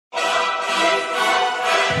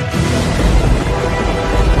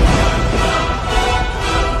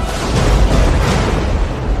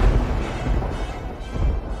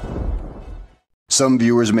Some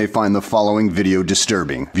viewers may find the following video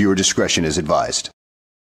disturbing. Viewer discretion is advised.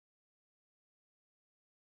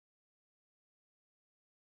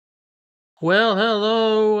 Well,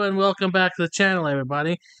 hello and welcome back to the channel,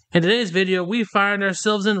 everybody. In today's video, we find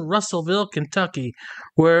ourselves in Russellville, Kentucky,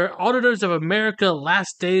 where Auditors of America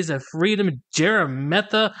Last Days of Freedom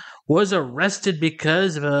Jeremtha was arrested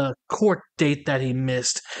because of a court date that he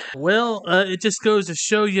missed. Well, it just goes to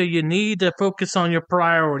show you need to focus on your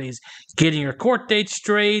priorities. Getting your court date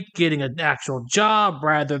straight, getting an actual job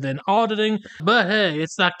rather than auditing. But hey,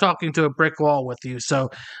 it's not talking to a brick wall with you, so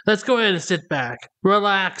let's go ahead and sit back,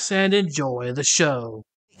 relax, and enjoy the show.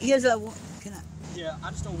 Here's a. Can I? Yeah, I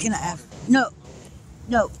just don't. Can I ask? No.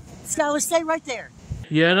 Skylar, stay right there.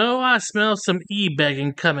 You know, I smell some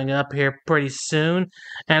e-begging coming up here pretty soon,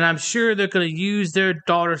 and I'm sure they're going to use their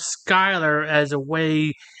daughter Skylar as a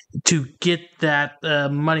way to get that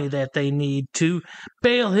money that they need to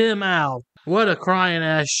bail him out. What a crying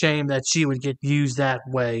ass shame that she would get used that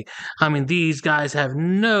way. I mean, these guys have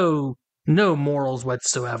no morals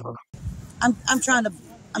whatsoever. I'm trying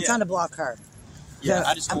to block her. Yeah,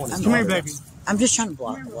 I just want to. Come here, baby. I'm just trying to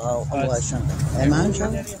block her. Well, am I in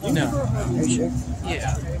trouble? No. Are you sure?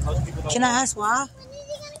 Yeah. Can I ask why?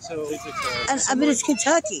 So I mean, it's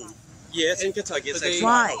Kentucky. yeah, it's in Kentucky. It's actually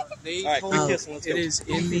Why? They right, told us it is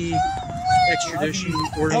in the extradition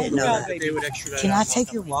order I didn't know that that. they would extradite. Can I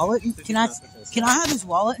take your wallet? Can I have his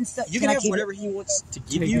wallet and stuff? You can have whatever he wants to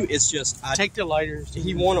give you. It's just Take the lighters.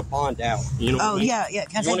 he want to bond out. You know what I mean? Yeah.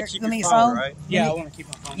 Can I You want take to keep give me your your phone, phone? right? Yeah, I want to keep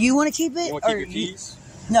my phone. You want to keep it? You want to or keep your keys?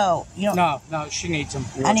 No, you don't. No, she needs them.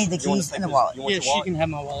 I need the keys and the wallet. Yeah, she can have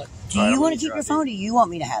my wallet. Do you want to keep your phone, or do you want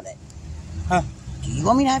me to have it? Huh? Do you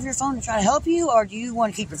want me to have your phone to try to help you, or do you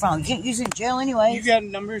want to keep your phone? You can't use it in jail anyway. You got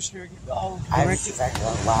numbers for all I directed?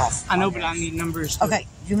 I know, but I need numbers. To Okay,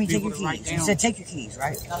 you want me to take your able to write keys? You down. said take your keys,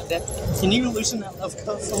 right? Can you loosen that love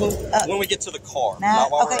cuff a little? When we get to the car, Now,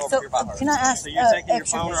 not while okay, we're over so here by her. can I ask So you're taking your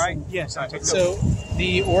phone, right? Yes, I'm taking. So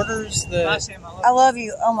the orders, I love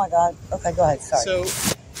you. Oh my God. Okay, go ahead. Sorry.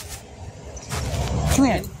 So Come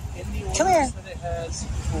here. in the Come orders here. that it has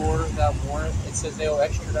for that warrant, it says they'll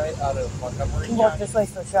extradite out of Montgomery You walk County. this way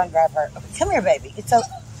so she can grab her. Okay, come here, baby. It's okay.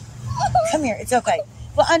 Come here. It's okay.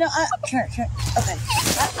 Well, I know. Come here. Okay.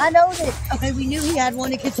 I know that. Okay, we knew he had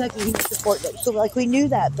one in Kentucky. He missed the court date. So, like, we knew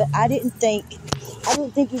that, but I didn't think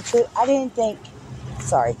he could.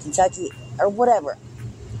 Sorry, Kentucky or whatever.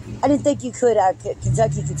 I didn't think you could.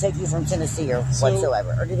 Kentucky could take you from Tennessee or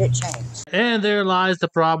whatsoever. Or did it change? And there lies the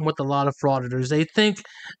problem with a lot of frauditors. They think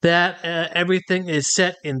that everything is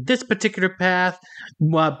set in this particular path,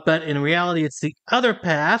 but in reality it's the other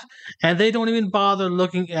path, and they don't even bother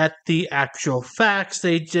looking at the actual facts.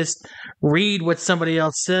 They just read what somebody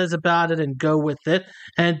else says about it and go with it,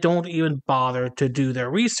 and don't even bother to do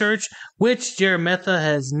their research, which Jeremtha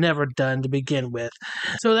has never done to begin with.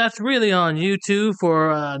 So that's really on you two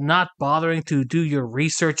for not bothering to do your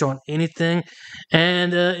research on anything,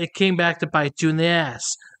 and it came back to bite you in the ass.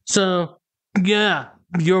 So, yeah,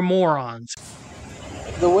 you're morons.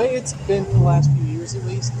 The way it's been for the last few years, at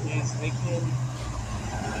least, is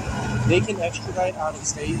they can extradite out of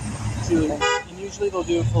state to, and usually they'll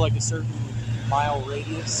do it for like a certain mile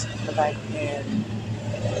radius. Okay. And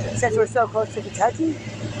Since we're so close to Kentucky,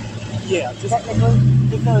 yeah, just technically.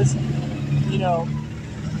 because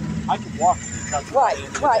I could walk to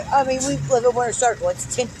Kentucky. Right. I mean, we live in Winter Circle.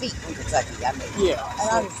 It's 10 feet from Kentucky. I mean, Yeah. and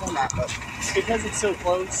I understand that, but Because it's so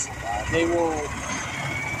close, they will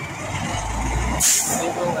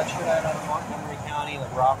extradite out of Montgomery County,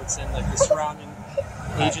 like Robertson, like the surrounding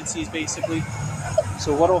agencies, basically.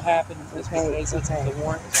 So what will happen is because the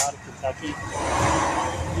warrant is out of Kentucky,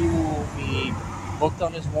 he will be booked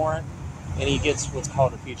on his warrant, and he gets what's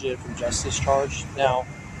called a fugitive from justice charge. Now,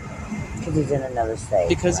 because he's in another state.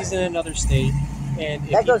 because he's in another state, and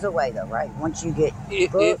That goes away, though, right? Once you get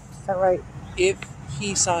booked, is that right? if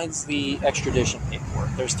he signs the extradition paperwork,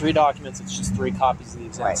 there's 3 documents. It's just 3 copies of the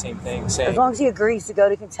exact same thing. Saying, As long as he agrees to go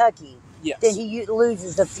to Kentucky, yes. then he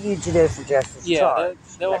loses the fugitive from justice charge.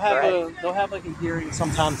 They'll have like a hearing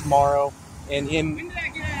sometime tomorrow, and him.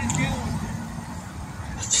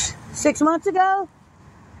 6 months ago?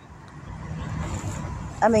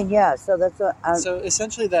 I mean, yeah, so that's what So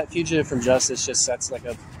essentially, that fugitive from justice just sets like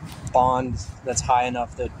a bond that's high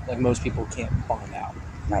enough that like most people can't bond out.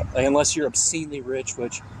 Right. Like unless you're obscenely rich,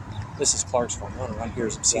 which this is Clarksville. No one around here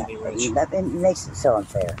is obscenely rich. That it makes it so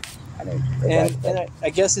unfair. I mean, And I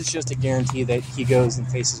guess it's just a guarantee that he goes and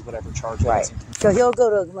faces whatever charge. right. So he'll go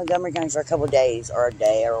to Montgomery County for a couple of days or a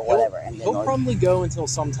day or whatever, and then He'll probably go until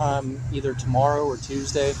sometime either tomorrow or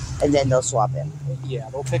Tuesday. and then they'll swap him. Yeah,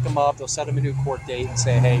 they'll pick him up. They'll set him a new court date and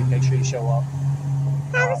say, "Hey, make sure you show up."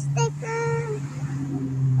 Have a sticker.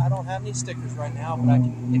 I don't have any stickers right now, but I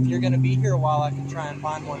can. If you're going to be here a while, I can try and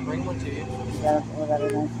find one, bring one to you. Yeah,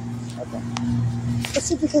 okay. But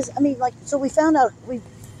see, because I mean, like, so we found out.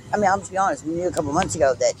 I'll just be honest. We knew a couple months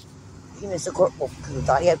ago that he missed the court. Well, because we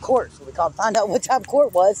thought he had court, so we called to find out what type of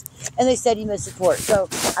court was, and they said he missed the court. So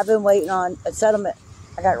I've been waiting on a settlement.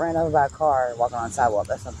 I got ran over by a car walking on the sidewalk.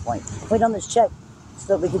 That's not the point. Wait on this check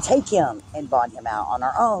so that we could take him and bond him out on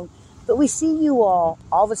our own. But we see you all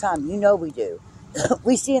the time. You know we do.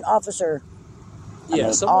 We see an officer.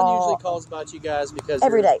 Yeah, someone usually calls about you guys because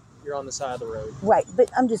every day you're on the side of the road. Right,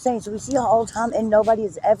 but I'm just saying, so we see you all the time, and nobody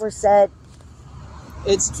has ever said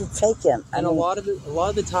it's to take him. And a lot of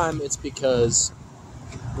the time, it's because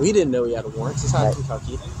we didn't know he had a warrant. It's out of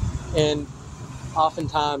Kentucky, and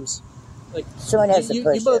oftentimes, like someone has to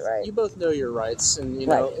push it, right? You both know your rights, and you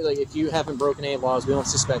know, like if you haven't broken any laws, we don't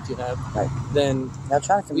suspect you have. Right. Then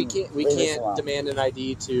we can't alone. demand an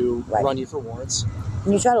ID to run you for warrants.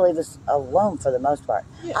 And you try to leave us alone for the most part.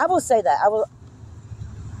 Yeah. I will say that I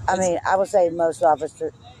would say most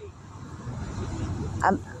officers.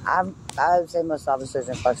 I would say most officers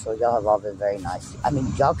in Clarksville, y'all have all been very nice. I mean,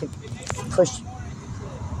 y'all could push.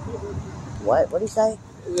 What? What do you say?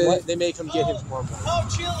 They may come get him tomorrow morning. Oh,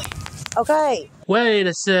 Chili! Okay. Wait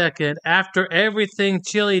a second. After everything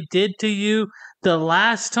Chili did to you the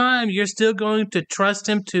last time, you're still going to trust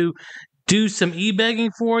him to do some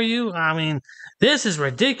e-begging for you? I mean, this is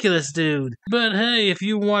ridiculous, dude. But hey, if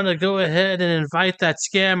you want to go ahead and invite that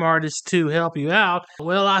scam artist to help you out,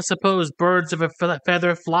 well, I suppose birds of a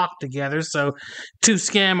feather flock together. So, two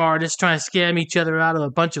scam artists trying to scam each other out of a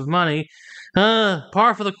bunch of money.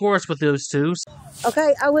 Par for the course with those two.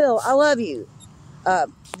 Okay, I will. I love you.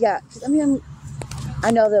 Yeah, I mean,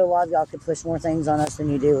 I know that a lot of y'all could push more things on us than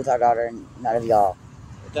you do with our daughter, and none of y'all.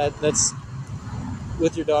 That's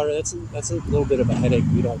with your daughter. That's a little bit of a headache.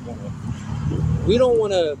 We don't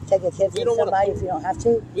want to take a kid from somebody if you don't have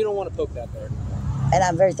to. We don't want to poke that bear. And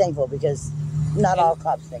I'm very thankful because not all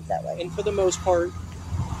cops think that way. And for the most part,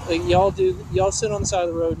 like y'all sit on the side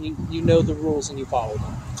of the road and you know the rules and you follow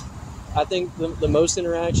them. I think the most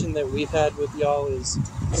interaction that we've had with y'all is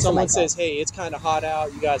someone says, hey, it's kind of hot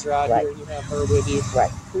out. You guys are out here and you have her with you.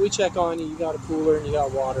 Right. But we check on you. You got a cooler and you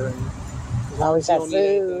got water. And I always have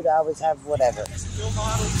food. I always have whatever.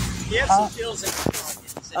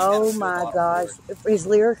 Oh my gosh. His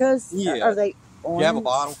Lyricas? Yeah. Are they orange? You have a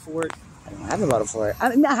bottle for it? I don't have a bottle for it. I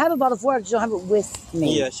mean, I have a bottle for it. I just don't have it with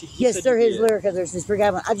me. Yeah, yes, they're his Lyricas. There's his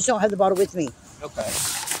pregabalin. I just don't have the bottle with me. Okay.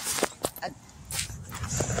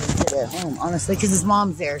 At home, honestly, because his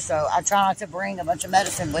mom's there, so I try not to bring a bunch of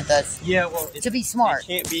medicine with us. Yeah, well, to be smart. It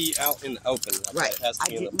can't be out in the open. Right. I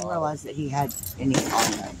didn't realize that he had any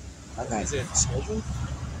on there. Okay. Is it scheduled?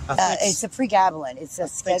 It's a pregabalin. It's a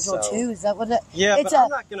Schedule 2. Is that what it? Yeah, it's but I'm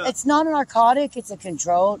not gonna. It's not a narcotic. It's a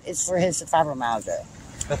controlled. It's for his fibromyalgia.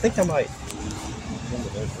 I think I might.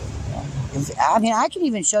 I mean, I can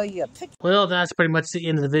even show you a picture. Well, that's pretty much the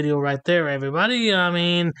end of the video right there, everybody. I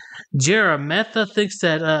mean, Jeremtha thinks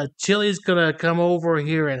that Chili's gonna come over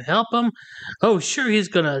here and help him. Oh, sure, he's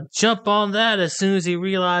gonna jump on that as soon as he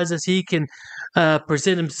realizes he can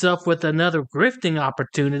present himself with another grifting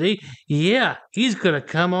opportunity. Yeah, he's gonna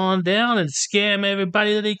come on down and scam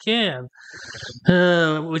everybody that he can.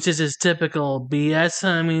 Which is his typical BS.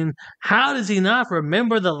 I mean, how does he not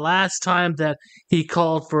remember the last time that he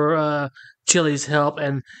called for Chili's help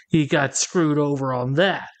and he got screwed over on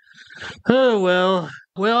that? Oh, well,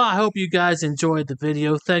 I hope you guys enjoyed the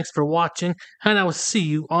video. Thanks for watching, and I will see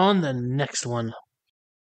you on the next one.